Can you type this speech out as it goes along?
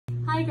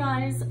Hi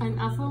guys, I'm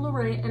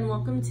Afro-Lorraine and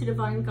welcome to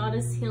Divine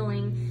Goddess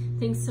Healing.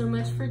 Thanks so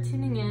much for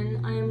tuning in.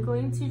 I am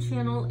going to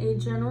channel a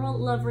general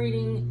love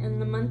reading in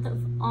the month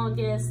of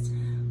August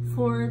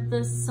for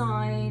the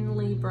sign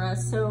Libra.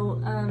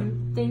 So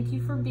thank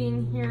you for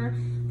being here.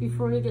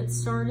 Before we get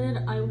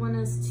started, I want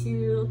us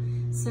to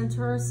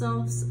center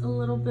ourselves a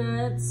little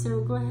bit.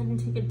 So go ahead and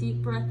take a deep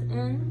breath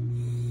in.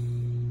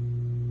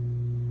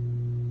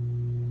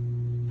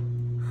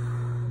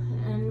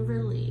 And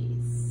release.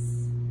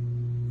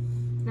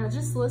 Now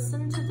just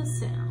listen to the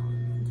sound.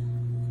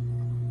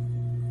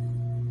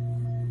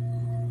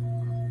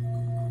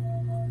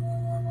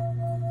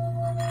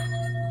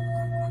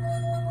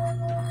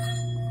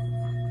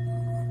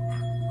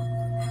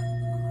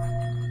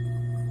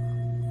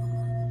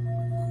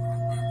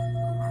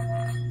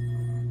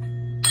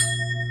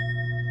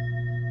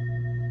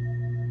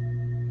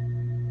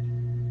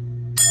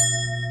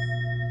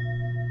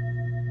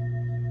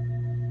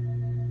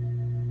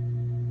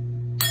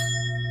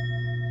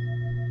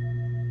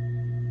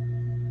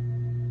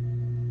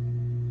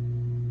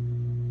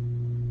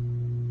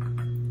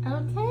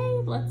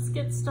 Okay, let's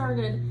get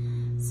started.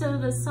 So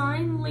the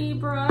sign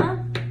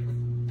Libra,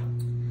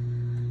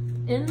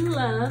 in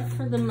love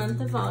for the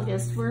month of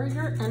August. Where are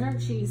your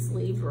energies,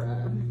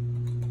 Libra?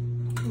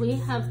 We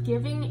have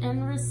giving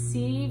and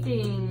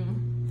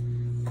receiving.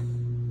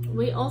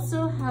 We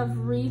also have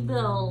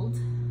rebuild.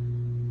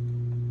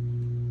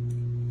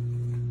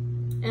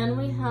 And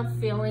we have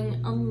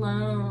feeling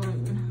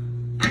alone.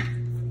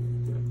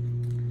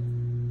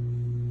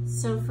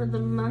 So for the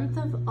month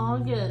of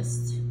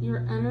August,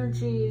 your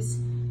energies,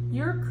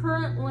 you're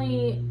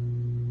currently,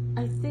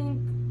 I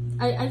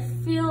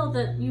feel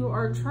that you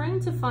are trying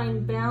to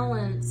find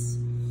balance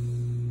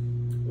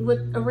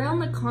with around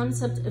the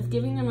concept of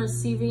giving and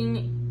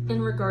receiving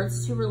in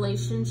regards to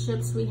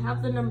relationships. We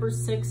have the number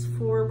 6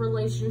 for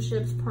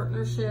relationships,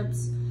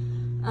 partnerships,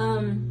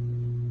 and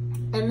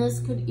this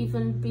could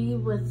even be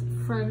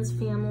with friends,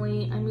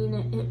 family. I mean,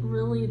 it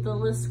really, the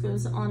list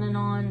goes on and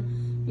on.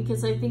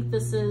 Because I think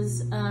this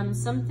is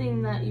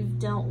something that you've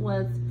dealt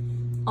with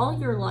all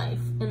your life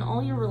in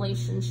all your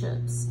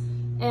relationships.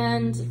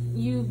 And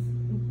you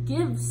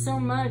give so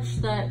much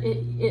that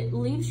it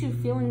leaves you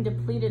feeling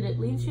depleted.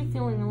 It leaves you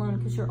feeling alone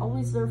because you're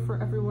always there for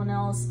everyone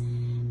else.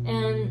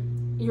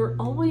 And you're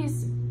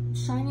always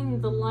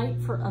shining the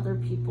light for other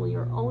people.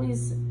 You're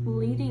always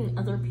leading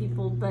other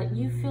people, but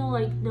you feel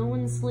like no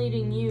one's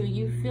leading you.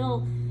 You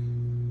feel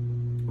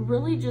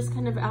really just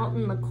kind of out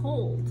in the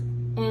cold.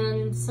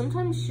 And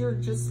sometimes you're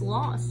just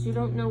lost. You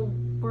don't know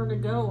where to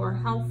go or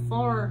how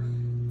far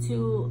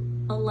to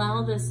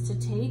allow this to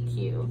take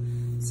you.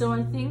 So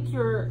I think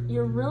you're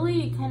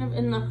really kind of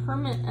in the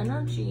hermit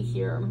energy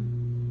here.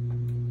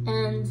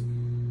 And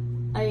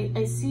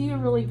I see you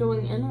really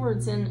going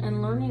inwards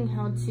and learning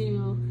how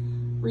to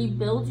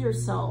rebuild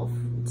yourself,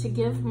 to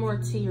give more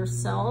to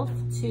yourself,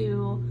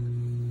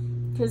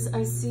 because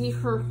I see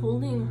her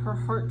holding her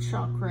heart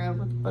chakra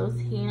with both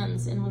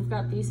hands, and we've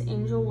got these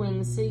angel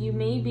wings. So you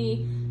may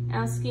be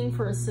asking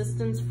for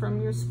assistance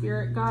from your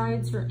spirit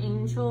guides or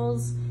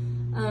angels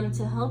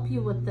to help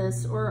you with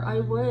this. Or I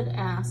would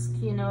ask,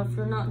 you know, if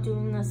you're not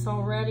doing this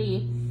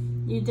already,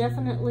 you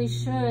definitely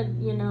should,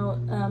 you know,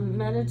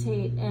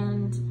 meditate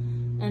and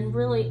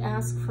really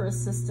ask for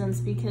assistance,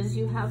 because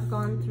you have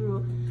gone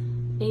through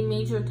a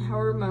major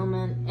tower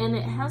moment and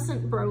it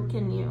hasn't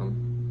broken you.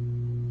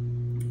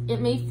 It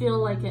may feel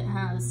like it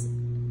has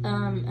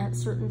at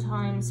certain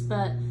times,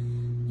 but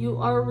you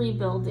are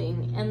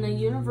rebuilding, and the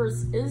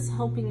universe is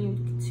helping you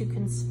to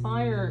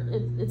conspire.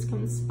 It's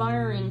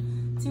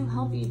conspiring to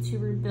help you to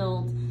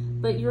rebuild,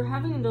 but you're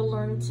having to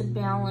learn to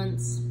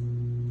balance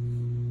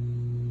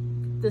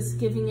this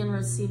giving and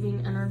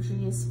receiving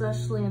energy,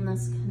 especially in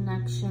this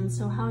connection.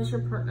 So how's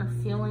your partner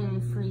feeling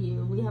for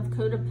you? We have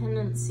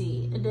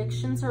codependency.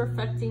 Addictions are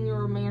affecting your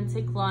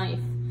romantic life.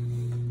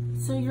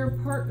 So your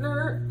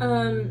partner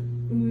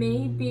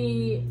may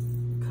be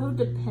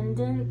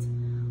codependent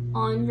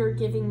on your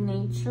giving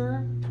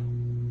nature.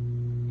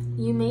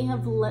 You may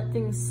have let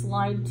things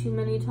slide too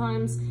many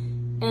times,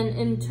 and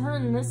in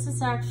turn this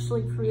has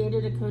actually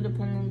created a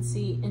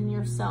codependency in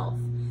yourself.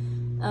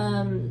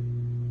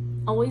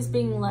 Always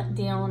being let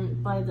down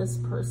by this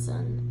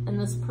person, and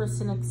this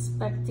person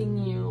expecting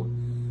you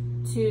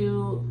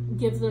to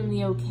give them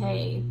the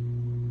okay,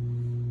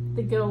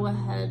 the go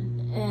ahead,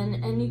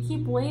 and you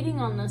keep waiting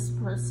on this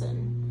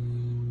person.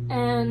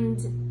 And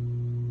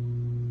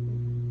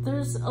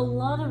there's a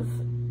lot of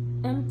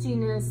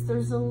emptiness,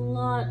 there's a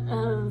lot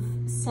of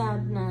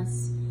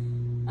sadness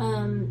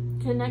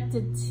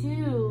connected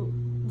to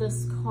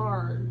this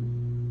card.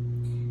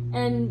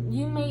 And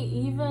you may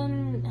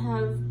even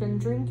have been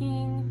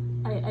drinking.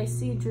 I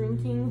see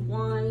drinking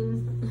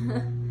wine.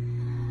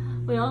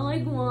 We all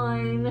like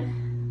wine,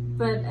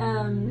 but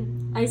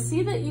I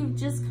see that you've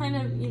just kind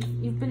of,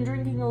 you've been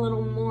drinking a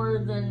little more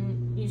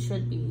than you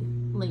should be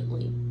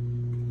lately.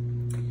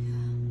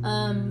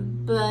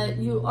 But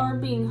you are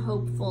being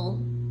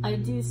hopeful. I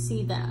do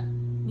see that.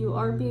 You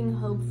are being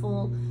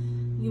hopeful.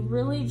 You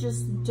really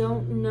just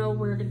don't know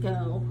where to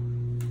go.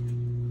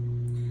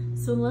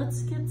 So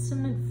let's get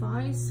some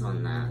advice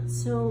on that.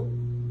 So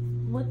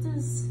what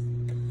does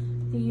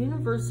the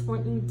universe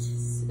want you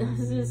to, I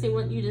was going to say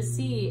want you to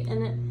see,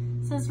 and it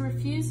says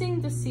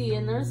refusing to see,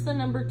 and there's the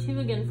number 2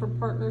 again for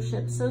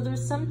partnership. So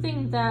there's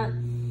something that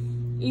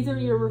either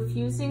you're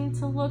refusing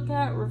to look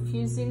at,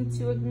 refusing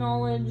to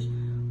acknowledge,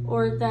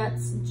 or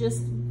that's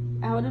just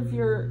out of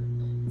your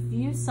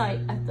view sight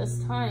at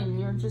this time.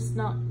 You're just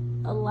not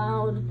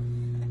allowed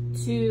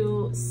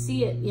to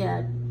see it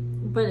yet.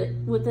 But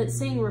with it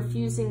saying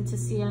refusing to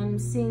see, I'm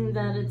seeing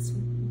that it's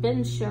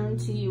been shown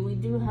to you. We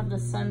do have the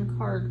Sun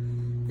card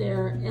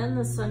there, and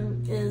the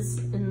Sun is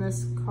in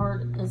this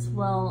card as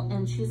well,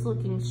 and she's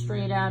looking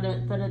straight at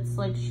it, but it's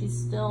like she's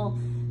still,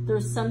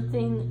 there's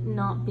something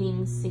not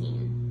being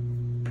seen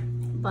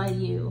by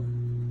you.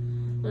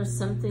 There's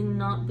something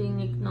not being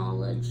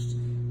acknowledged.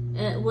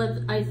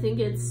 I think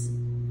it's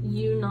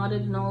you not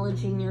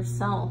acknowledging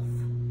yourself.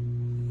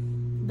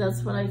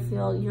 That's what I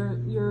feel.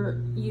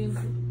 You've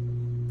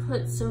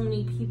put so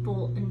many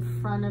people in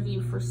front of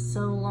you for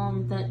so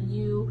long that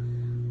you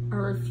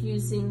are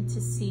refusing to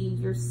see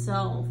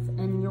yourself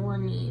and your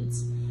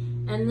needs.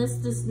 And this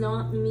does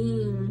not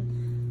mean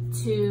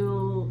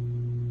to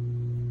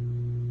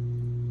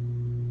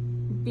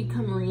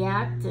become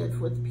reactive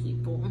with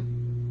people.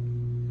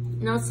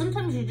 Now,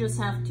 sometimes you just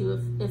have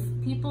to, if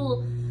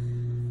people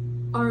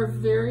are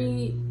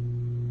very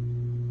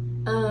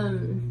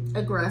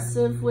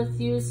aggressive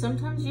with you,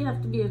 sometimes you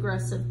have to be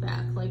aggressive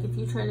back. Like if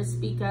you try to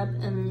speak up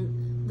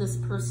and this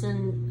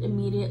person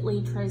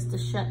immediately tries to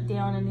shut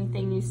down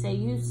anything you say,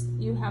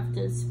 you have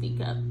to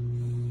speak up.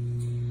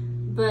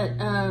 But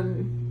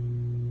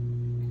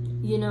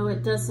you know,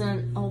 it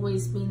doesn't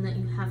always mean that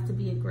you have to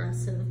be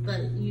aggressive,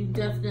 but you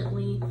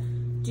definitely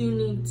do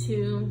need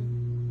to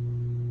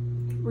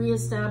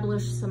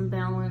reestablish some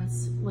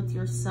balance with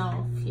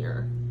yourself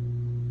here.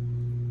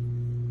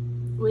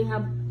 We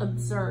have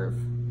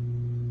observe.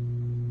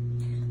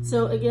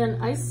 So again,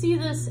 I see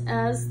this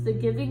as the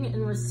giving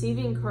and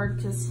receiving card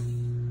because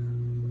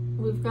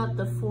we've got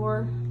the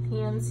 4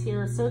 hands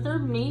here. So there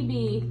may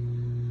be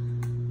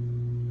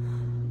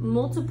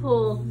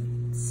multiple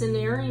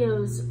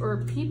scenarios or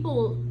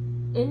people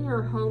in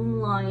your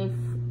home life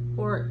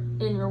or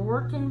in your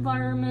work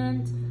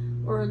environment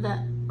or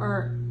that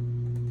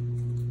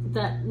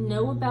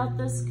know about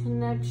this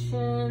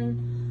connection,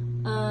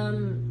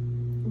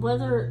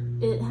 whether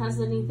it has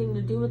anything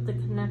to do with the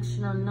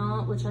connection or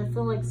not, which I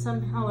feel like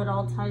somehow it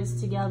all ties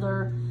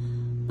together,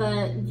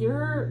 but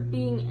you're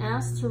being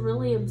asked to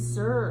really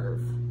observe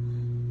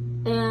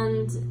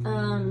and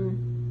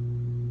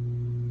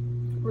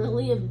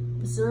really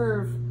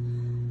observe,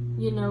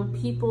 you know,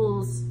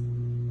 people's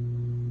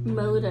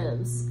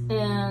motives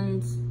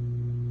and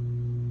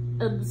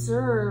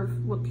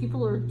observe what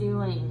people are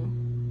doing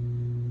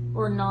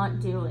or not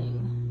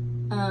doing.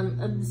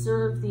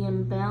 Observe the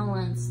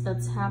imbalance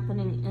that's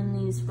happening in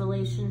these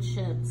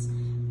relationships,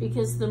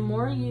 because the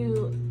more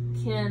you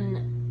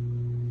can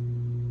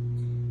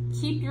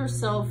keep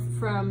yourself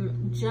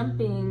from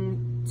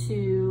jumping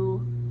to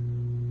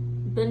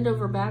bend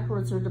over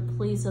backwards or to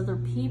please other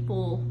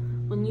people,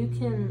 when you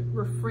can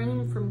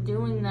refrain from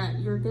doing that,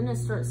 you're going to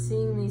start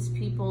seeing these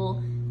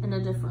people in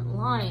a different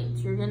light.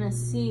 You're going to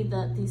see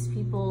that these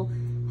people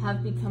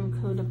have become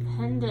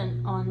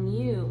codependent on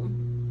you.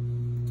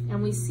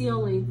 And we see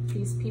all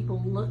these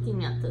people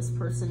looking at this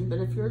person, but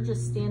if you're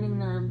just standing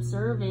there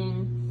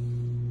observing,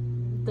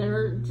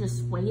 they're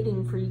just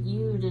waiting for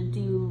you to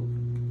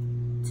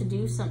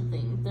do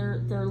something.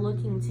 They're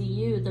looking to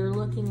you. They're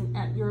looking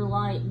at your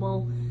light.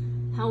 Well,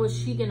 how is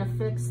she gonna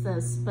fix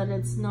this? But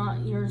it's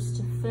not yours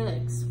to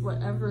fix.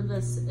 Whatever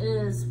this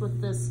is with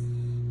this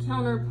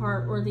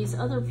counterpart or these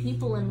other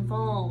people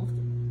involved,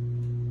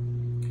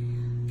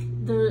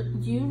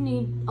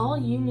 all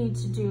you need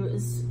to do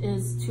is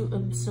to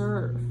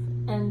observe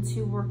and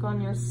to work on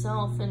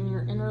yourself and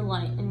your inner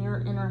light and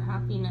your inner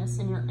happiness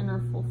and your inner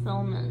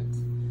fulfillment.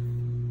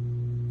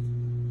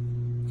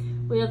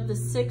 We have the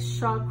 6th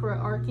chakra,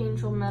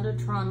 Archangel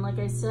Metatron. Like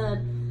I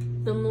said,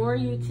 the more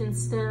you can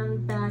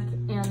stand back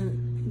and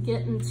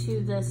get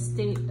into this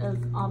state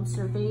of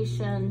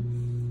observation,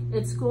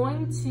 it's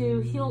going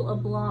to heal a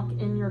block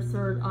in your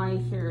 3rd eye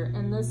here.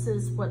 And this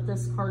is what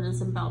this card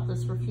is about,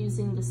 this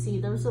refusing to see.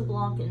 There's a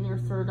block in your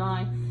 3rd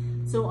eye.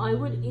 So I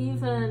would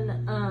even,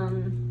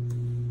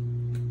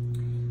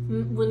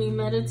 when you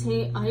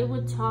meditate, I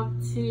would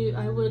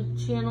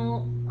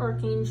channel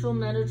Archangel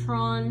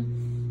Metatron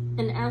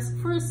and ask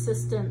for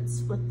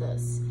assistance with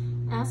this.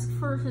 Ask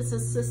for his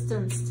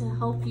assistance to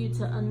help you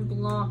to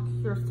unblock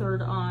your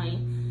 3rd eye,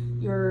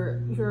 your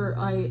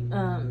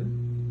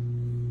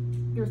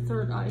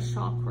 3rd eye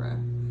chakra.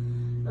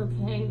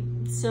 Okay,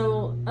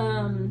 so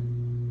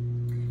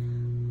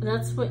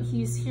that's what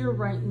he's here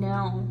right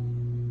now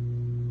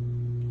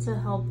to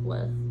help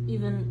with,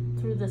 even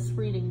through this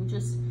reading,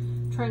 just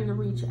trying to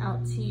reach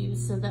out to you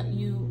so that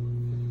you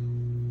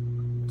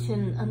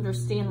can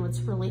understand what's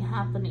really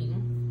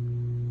happening.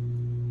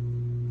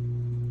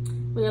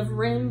 We have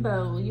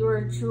rainbow. You are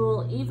a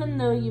jewel, even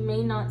though you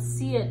may not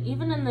see it.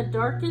 Even in the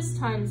darkest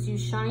times, you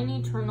shine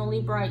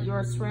eternally bright. You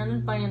are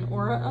surrounded by an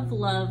aura of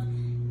love,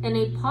 and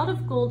a pot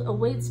of gold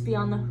awaits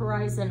beyond the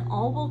horizon.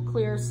 All will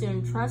clear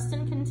soon. Trust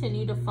and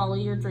continue to follow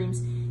your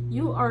dreams.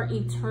 You are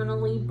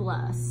eternally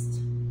blessed.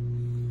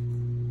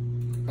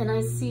 And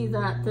I see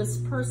that this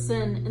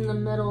person in the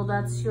middle,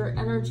 that's your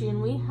energy.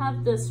 And we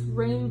have this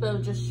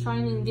rainbow just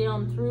shining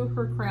down through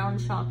her crown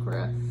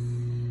chakra.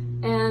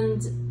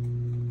 And,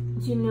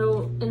 you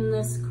know, in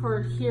this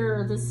card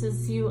here, this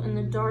is you in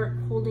the dark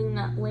holding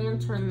that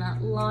lantern,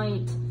 that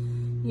light.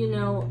 You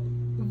know,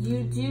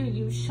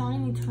 you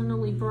shine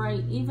eternally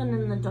bright, even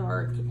in the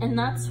dark. And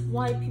that's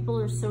why people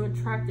are so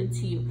attracted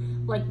to you,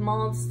 like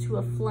moths to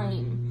a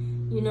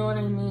flame. You know what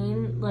I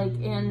mean? Like,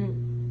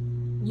 and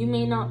you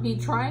may not be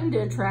trying to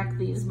attract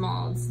these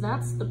moths.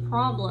 That's the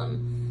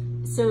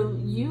problem. So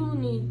you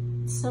need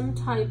some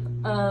type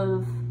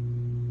of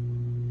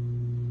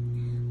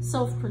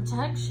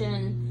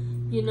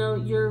self-protection. You know,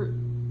 you're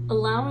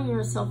allowing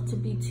yourself to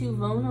be too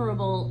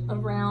vulnerable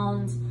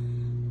around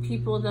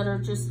people that are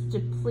just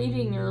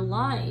depleting your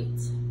light.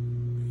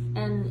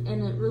 And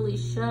it really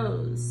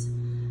shows.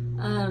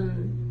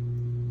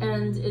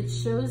 And it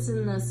shows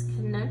in this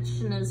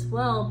connection as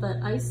well, but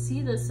I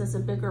see this as a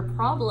bigger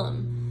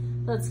problem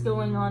that's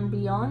going on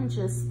beyond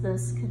just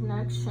this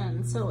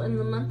connection. So in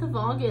the month of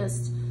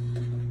August,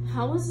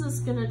 how is this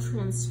going to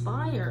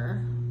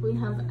transpire? We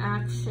have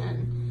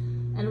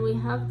action, and we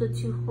have the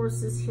two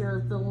horses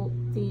here, the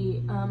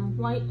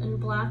white and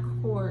black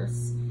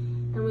horse,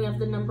 and we have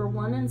the number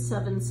 1 and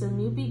 7, so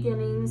new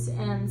beginnings,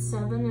 and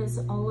 7 is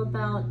all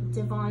about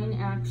divine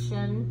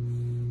action.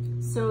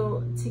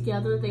 So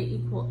together they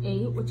equal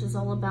 8, which is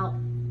all about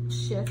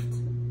shift,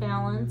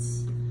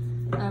 balance,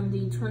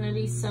 the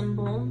eternity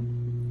symbol,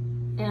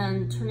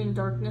 and turning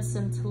darkness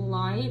into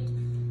light.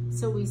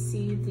 So we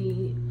see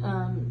the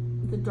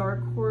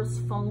dark horse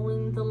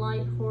following the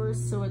light horse.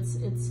 So it's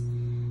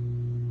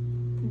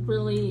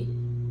really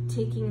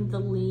taking the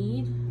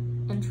lead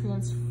and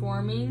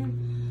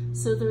transforming.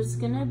 So there's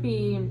gonna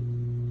be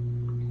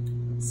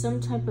some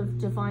type of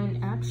divine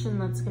action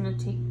that's gonna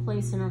take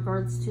place in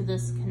regards to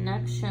this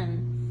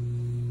connection.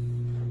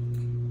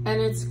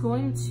 And it's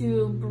going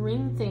to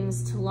bring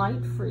things to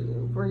light for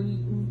you,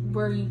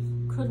 where you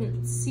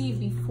couldn't see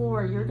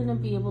before. You're going to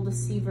be able to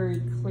see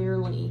very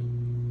clearly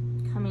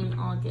coming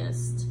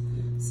August.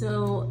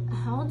 So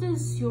how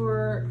does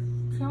your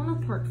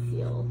counterpart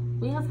feel?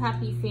 We have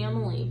happy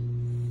family.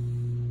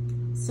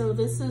 So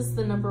this is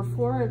the number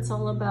 4. It's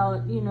all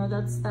about, you know,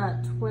 that's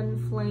that twin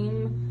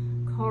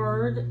flame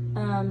card.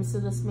 So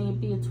this may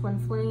be a twin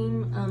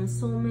flame,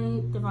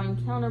 soulmate, divine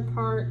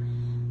counterpart.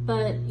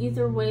 But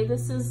either way,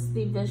 this is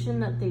the vision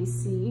that they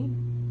see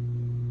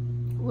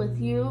with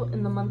you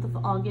in the month of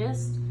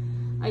August.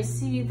 I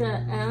see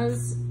that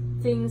as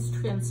things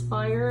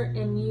transpire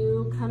and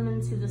you come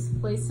into this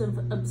place of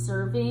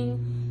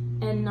observing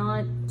and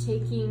not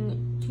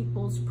taking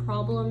people's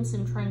problems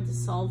and trying to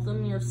solve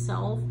them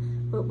yourself,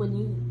 but when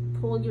you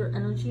pull your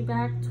energy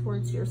back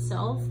towards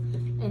yourself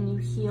and you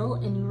heal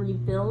and you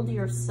rebuild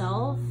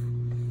yourself,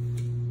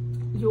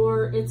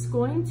 it's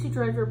going to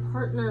drive your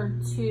partner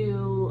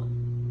to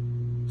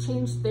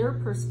change their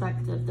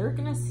perspective. They're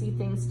going to see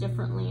things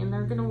differently, and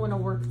they're going to want to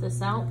work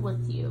this out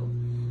with you.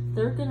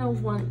 They're going to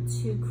want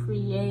to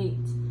create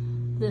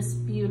this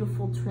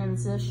beautiful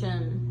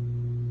transition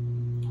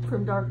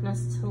from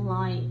darkness to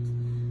light.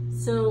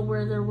 So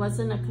where there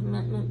wasn't a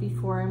commitment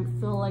before, I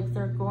feel like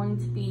they're going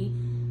to be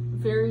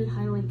very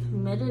highly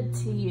committed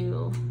to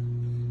you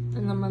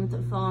in the month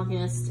of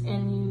August.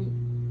 And you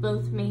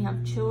both may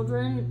have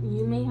children.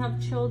 You may have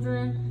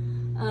children,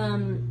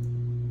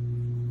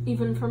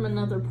 even from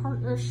another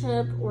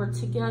partnership or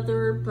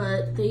together,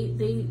 but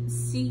they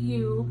see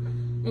you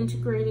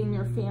integrating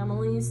your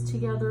families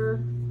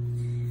together,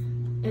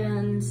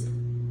 and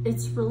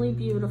it's really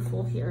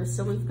beautiful here.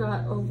 So we've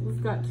got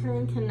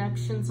carrying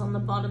connections on the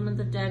bottom of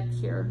the deck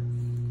here.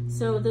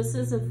 So this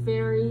is a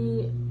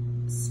very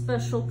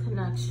special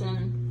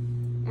connection,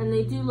 and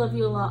they do love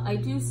you a lot. I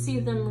do see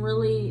them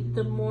really,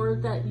 the more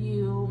that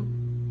you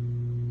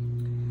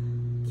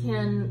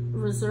can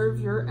reserve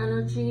your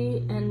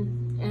energy and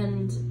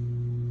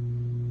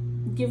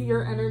give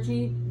your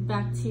energy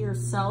back to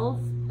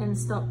yourself and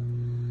stop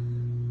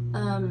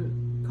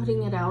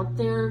putting it out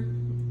there,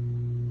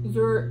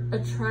 you're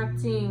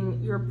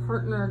attracting your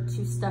partner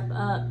to step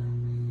up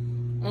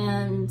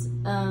and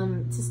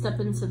to step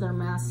into their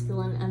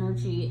masculine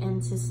energy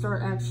and to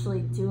start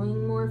actually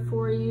doing more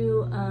for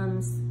you,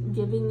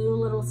 giving you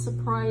little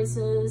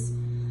surprises,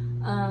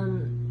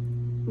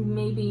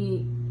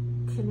 maybe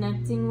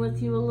connecting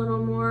with you a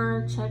little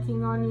more,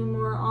 checking on you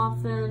more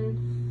often,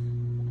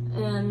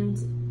 and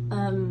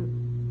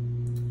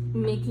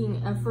making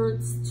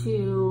efforts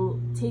to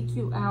take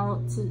you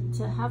out,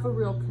 to have a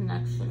real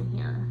connection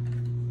here.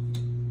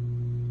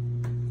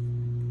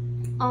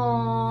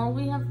 Oh,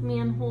 we have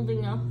man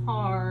holding a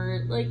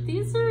heart. Like,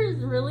 these are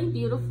really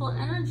beautiful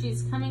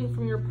energies coming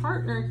from your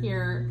partner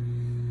here.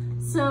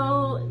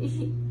 So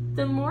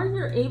the more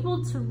you're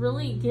able to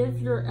really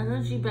give your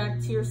energy back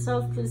to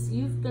yourself, because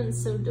you've been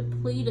so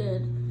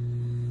depleted.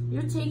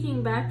 You're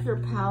taking back your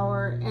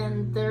power,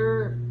 and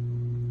they're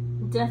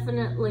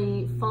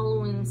definitely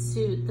following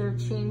suit. They're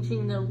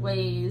changing their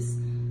ways.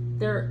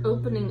 They're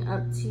opening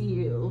up to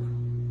you.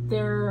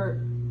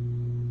 They're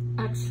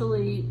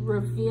actually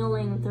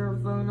revealing their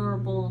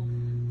vulnerable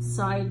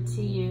side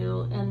to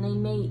you, and they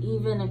may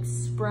even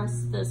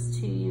express this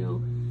to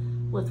you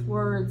with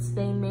words.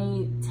 They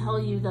may tell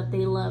you that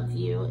they love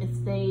you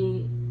if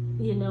they,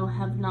 you know,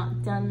 have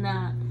not done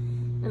that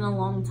in a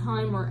long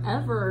time or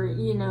ever.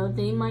 You know,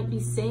 they might be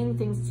saying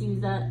things to you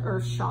that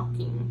are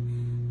shocking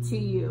to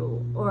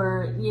you,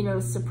 or, you know,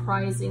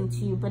 surprising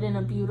to you, but in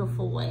a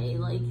beautiful way,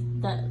 like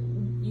that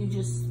you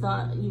just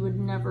thought you would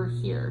never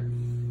hear.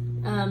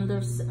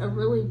 There's a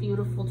really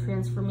beautiful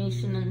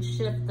transformation and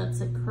shift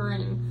that's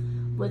occurring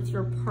with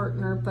your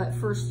partner, but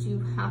first you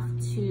have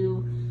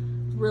to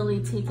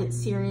really take it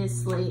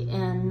seriously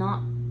and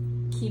not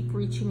keep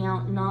reaching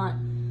out, not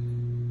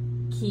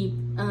keep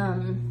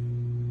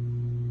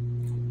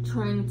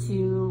trying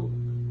to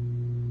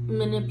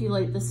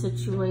manipulate the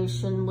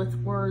situation with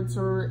words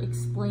or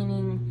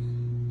explaining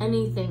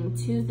anything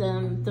to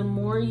them. The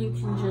more you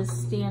can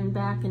just stand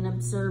back and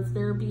observe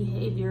their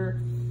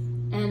behavior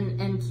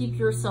and keep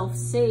yourself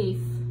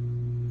safe,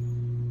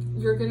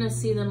 you're gonna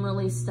see them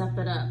really step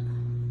it up.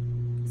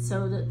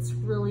 So that's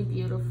really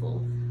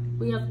beautiful.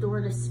 We have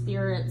door to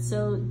spirit.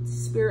 So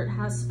spirit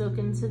has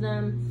spoken to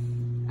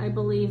them. I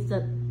believe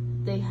that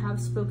they have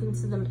spoken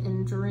to them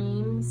in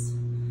dreams,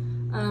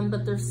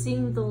 but they're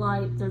seeing the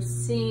light. They're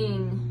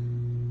seeing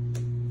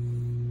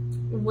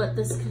what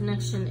this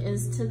connection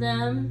is to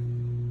them,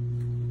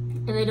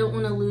 and they don't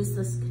want to lose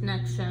this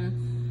connection.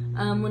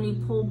 When you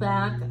pull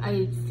back,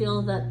 I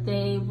feel that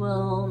they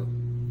will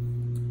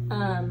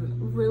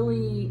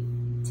really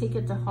take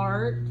it to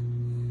heart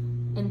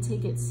and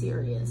take it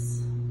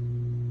serious,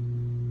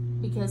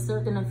 because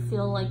they're gonna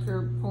feel like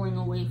you're pulling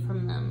away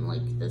from them,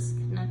 like this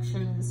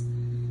connection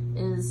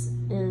is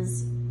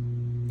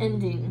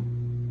ending,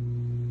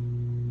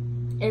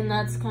 and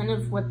that's kind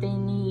of what they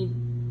need.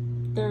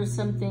 There's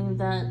something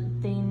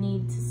that they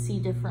need to see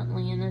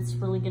differently, and it's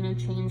really gonna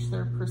change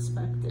their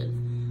perspective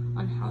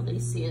on how they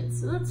see it.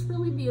 So that's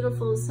really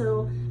beautiful.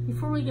 So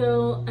before we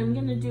go, I'm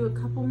gonna do a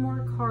couple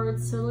more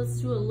cards. So let's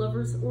do a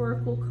Lover's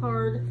Oracle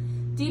card.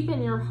 Deep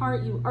in your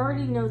heart, you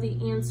already know the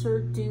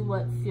answer. Do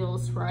what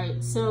feels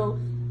right. So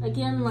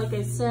again, like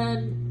I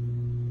said,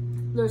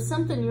 there's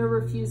something you're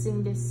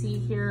refusing to see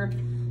here,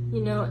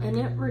 you know, and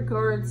it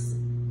regards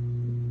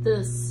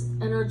this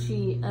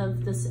energy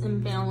of this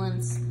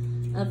imbalance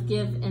of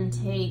give and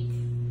take.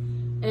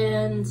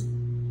 And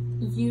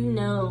you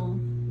know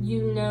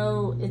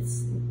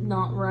it's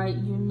not right.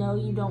 You know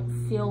you don't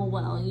feel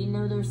well. You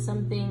know there's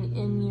something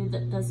in you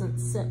that doesn't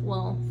sit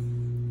well.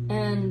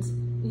 And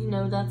you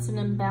know that's an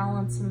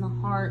imbalance in the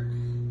heart.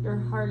 Your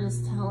heart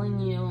is telling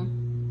you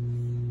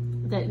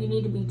that you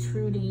need to be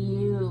true to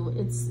you.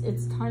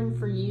 It's time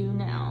for you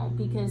now,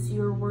 because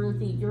you're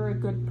worthy. You're a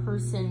good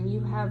person.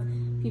 You have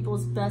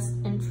people's best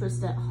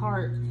interest at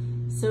heart.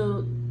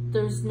 So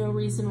there's no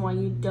reason why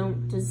you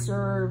don't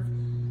deserve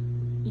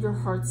your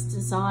heart's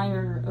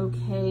desire,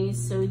 okay?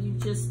 So you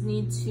just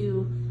need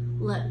to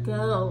let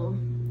go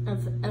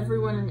of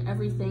everyone and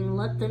everything.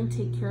 Let them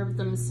take care of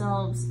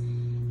themselves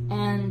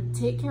and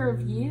take care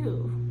of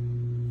you.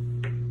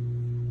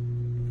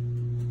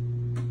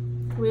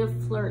 We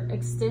have flirt.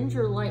 Extend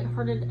your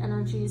lighthearted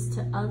energies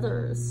to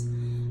others.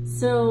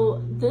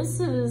 So this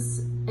is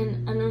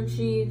an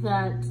energy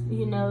that,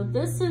 you know,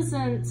 this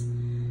isn't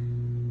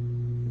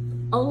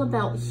all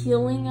about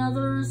healing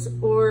others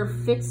or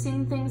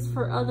fixing things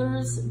for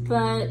others,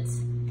 but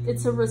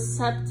it's a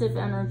receptive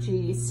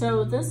energy.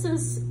 So this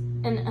is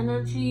an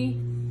energy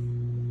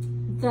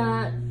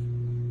that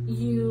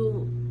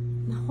you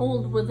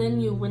hold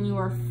within you when you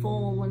are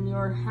full, when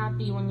you're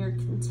happy, when you're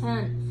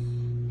content.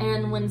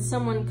 And when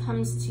someone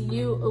comes to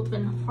you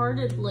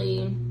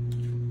open-heartedly,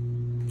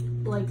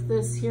 like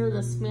this here,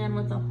 this man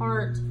with a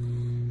heart,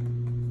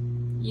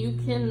 you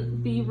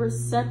can be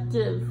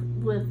receptive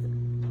with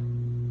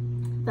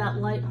that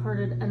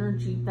lighthearted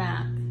energy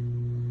back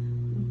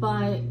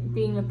by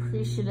being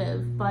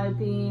appreciative, by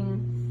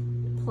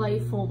being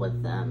playful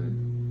with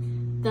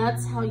them.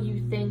 That's how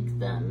you thank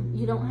them.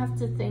 You don't have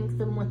to thank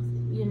them with,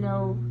 you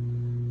know,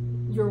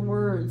 your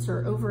words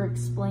or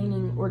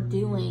over-explaining or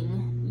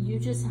doing. You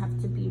just have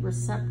to be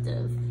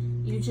receptive.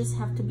 You just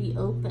have to be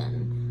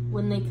open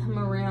when they come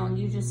around.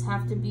 You just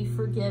have to be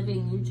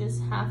forgiving. You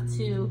just have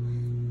to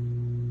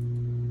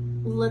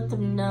let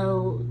them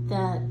know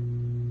that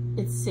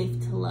it's safe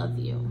to love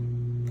you.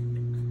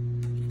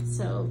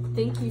 So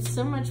thank you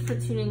so much for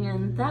tuning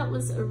in. That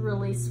was a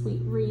really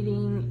sweet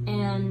reading,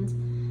 and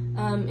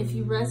if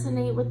you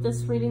resonate with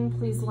this reading,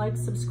 please like,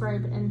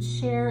 subscribe, and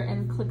share,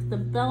 and click the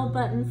bell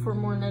button for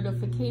more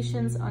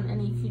notifications on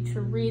any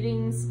future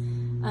readings.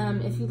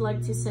 If you'd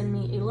like to send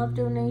me a love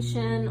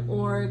donation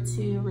or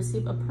to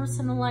receive a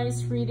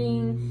personalized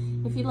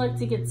reading, if you'd like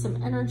to get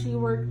some energy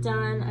work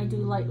done, I do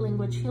light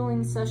language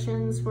healing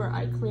sessions where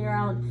I clear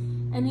out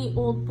any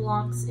old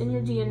blocks in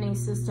your DNA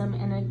system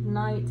and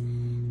ignite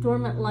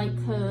dormant light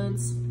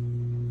codes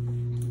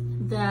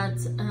that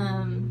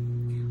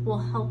will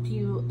help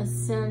you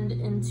ascend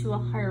into a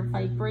higher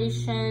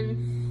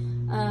vibration.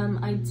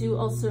 I do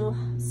also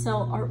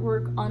sell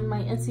artwork on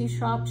my Etsy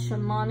shop,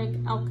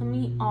 Shamanic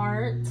Alchemy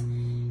Art,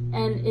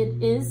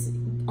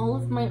 and all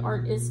of my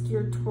art is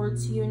geared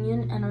towards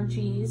union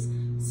energies.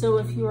 So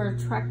if you are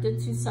attracted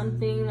to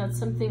something, that's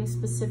something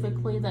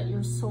specifically that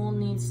your soul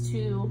needs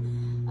to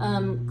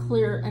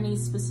clear any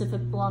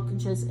specific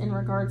blockages in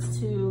regards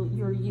to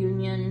your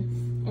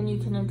union, and you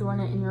can adorn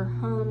it in your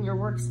home, your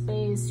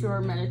workspace, your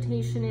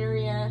meditation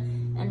area,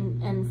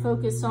 and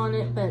focus on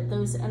it, but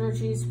those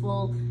energies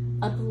will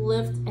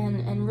uplift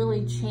and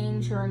really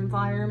change your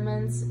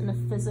environments in a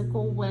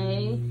physical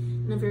way,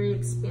 in a very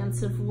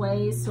expansive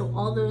way. So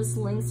all those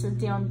links are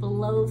down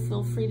below.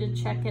 Feel free to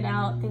check it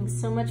out. Thanks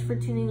so much for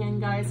tuning in,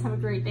 guys. Have a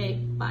great day.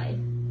 Bye.